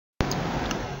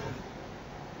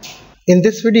In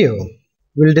this video,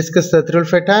 we'll discuss the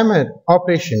 305 timer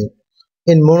operation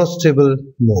in monostable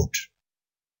mode.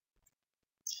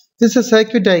 This is a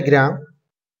circuit diagram.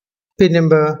 Pin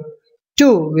number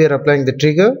 2, we are applying the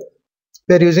trigger.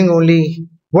 We are using only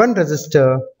one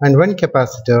resistor and one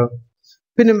capacitor.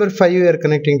 Pin number 5, we are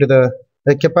connecting to the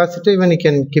capacitor. Even you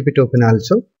can keep it open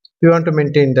also. We want to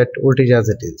maintain that voltage as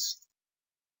it is.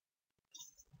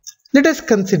 Let us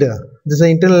consider this is an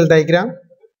internal diagram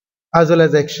as well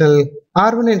as external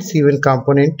R1 and C1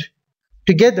 component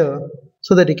together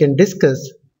so that you can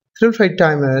discuss 305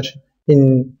 timer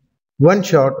in one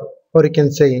shot, or you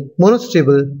can say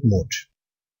monostable mode.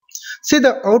 See,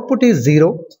 the output is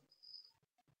 0,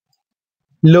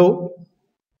 low.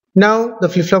 Now the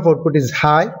flip-flop output is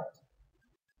high.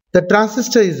 The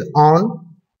transistor is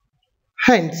on.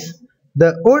 Hence,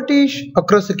 the voltage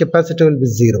across the capacitor will be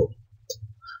 0.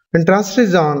 When transistor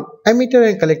is on, emitter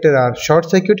and collector are short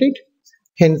circuited.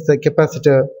 Hence, the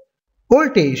capacitor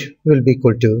voltage will be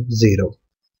equal to 0.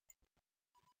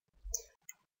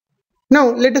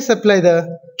 Now, let us apply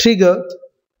the trigger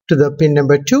to the pin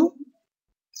number 2.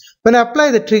 When I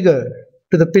apply the trigger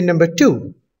to the pin number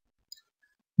 2,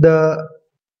 the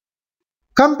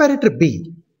comparator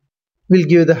B will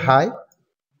give the high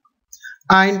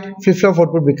and flip-flop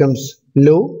output becomes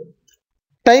low,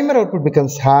 timer output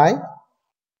becomes high,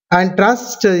 and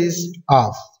transistor is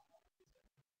off.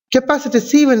 Capacitor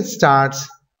C1 starts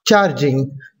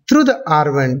charging through the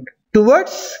R1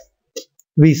 towards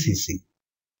VCC.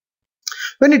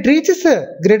 When it reaches a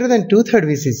greater than 2/3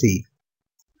 VCC,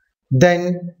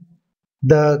 then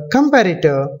the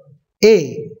comparator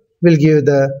A will give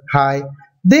the high,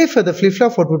 therefore the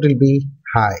flip-flop output will be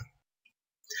high.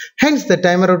 Hence the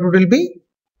timer output will be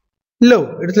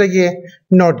low. It is like a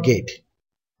NOT gate.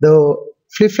 The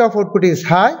flip-flop output is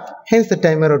high, hence the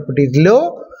timer output is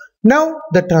low. Now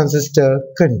the transistor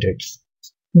conducts.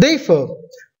 Therefore,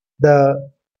 the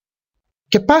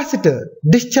capacitor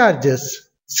discharges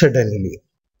suddenly.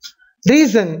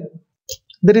 Reason,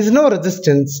 there is no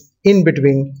resistance in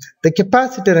between the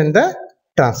capacitor and the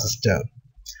transistor.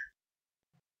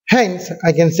 Hence,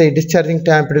 I can say discharging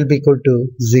time will be equal to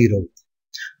 0.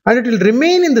 And it will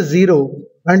remain in the 0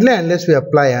 unless we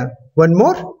apply one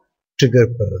more trigger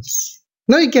pulse.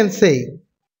 Now you can say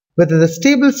whether the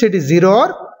stable state is 0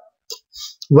 or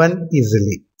 1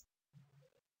 easily.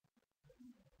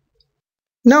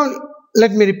 Now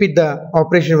let me repeat the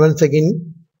operation once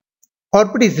again.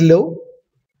 Output is low,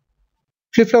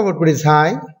 flip-flop output is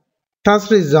high,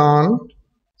 transistor is on,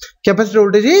 capacitor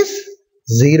voltage is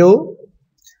 0.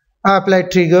 I apply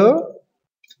trigger,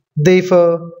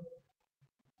 therefore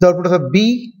the output of the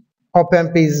B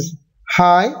op-amp is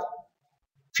high,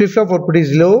 flip-flop output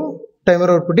is low, timer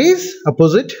output is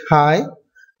opposite, high,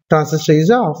 transistor is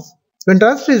off. When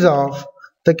transistor is off,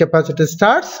 the capacitor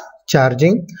starts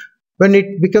charging. When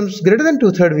it becomes greater than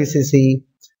 2/3 VCC,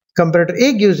 comparator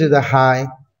A gives you the high,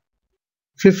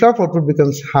 flip-flop output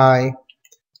becomes high,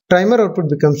 timer output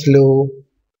becomes low,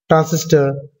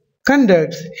 transistor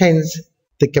conducts, hence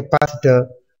the capacitor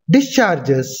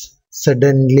discharges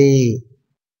suddenly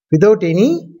without any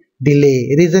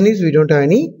delay. Reason is we don't have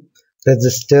any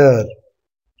resistor.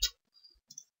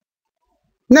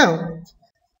 Now,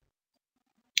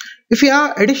 if you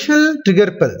have additional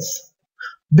trigger pulse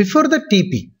before the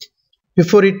TP,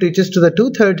 before it reaches to the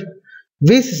 2/3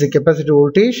 VCC capacitor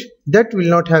voltage, that will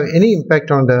not have any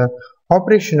impact on the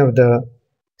operation of the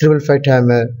 305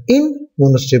 timer in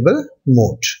monostable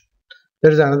mode.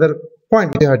 There is another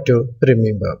point you have to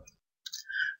remember.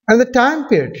 And the time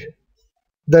period,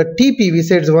 the TP we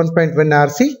said is 1.1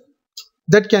 RC.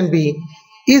 That can be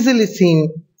easily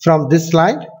seen from this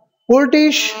slide.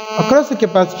 Voltage across the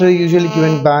capacitor is usually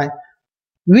given by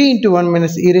V into 1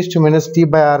 minus e raised to minus t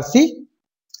by RC,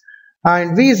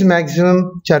 and V is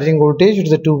maximum charging voltage. It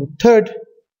is the 2/3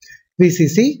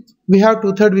 VCC. We have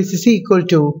 2/3 VCC equal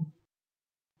to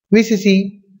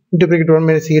VCC into bracket 1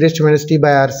 minus e raised to minus t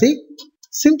by RC.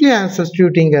 Simply I am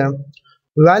substituting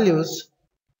values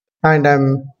and I am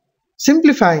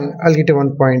simplifying. I'll get a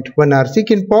 1.1 RC. You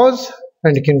can pause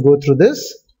and you can go through this.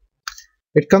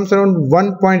 It comes around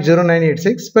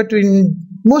 1.0986, but in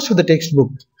most of the textbook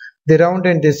they round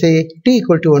and they say T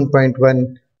equal to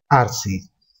 1.1 RC.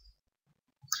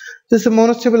 This is a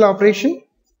monostable operation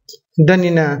done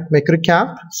in a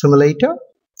microcap simulator.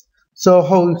 So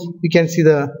how you can see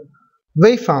the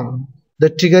waveform, the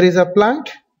trigger is applied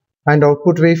and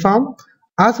output waveform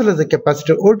as well as the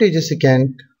capacitor voltages you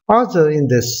can also in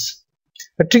this.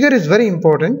 A trigger is very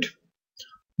important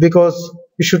because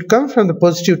it should come from the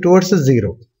positive towards the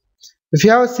 0. If you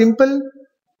have a simple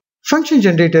function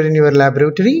generator in your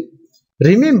laboratory,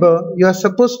 Remember, you are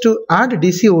supposed to add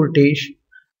DC voltage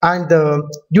and the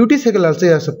duty cycle also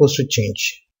you are supposed to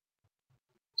change.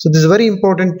 So this is very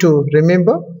important to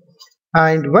remember,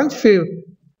 and once you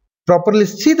properly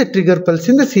see the trigger pulse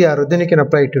in the CRO, then you can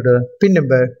apply it to the pin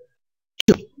number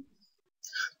 2.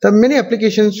 There are many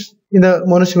applications in the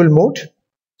monostable mode: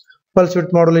 pulse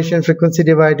width modulation, frequency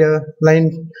divider,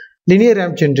 linear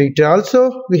ramp generator.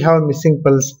 Also, we have a missing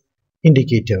pulse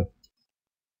indicator.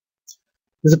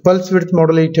 This is a pulse width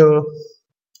modulator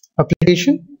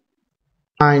application,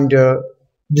 and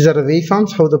these are the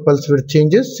waveforms how the pulse width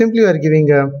changes. Simply, we are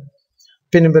giving a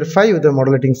pin number 5 with the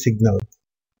modulating signal.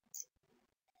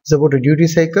 It's about a duty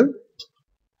cycle.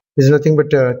 This is nothing but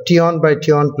T on by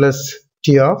T on plus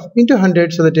T off into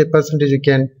 100, so that a percentage you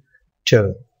can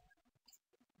tell.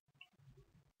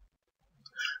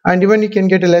 And even you can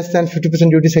get a less than 50%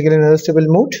 duty cycle in a stable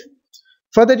mode.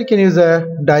 For that, you can use a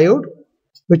diode,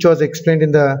 which was explained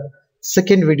in the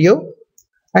second video.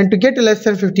 And to get a less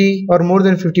than 50 or more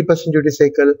than 50% duty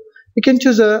cycle, you can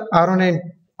choose a R1 and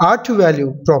R2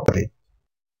 value properly.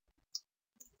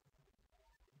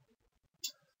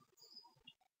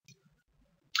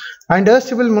 And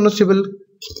stable, monostable,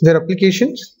 their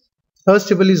applications.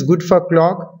 Stable is good for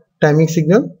clock, timing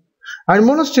signal, and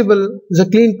monostable is a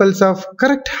clean pulse of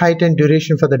correct height and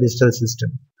duration for the digital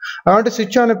system. I want to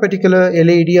switch on a particular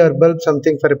LED or bulb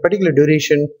something for a particular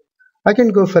duration, I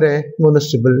can go for a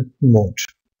monostable mode.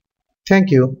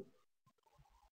 Thank you.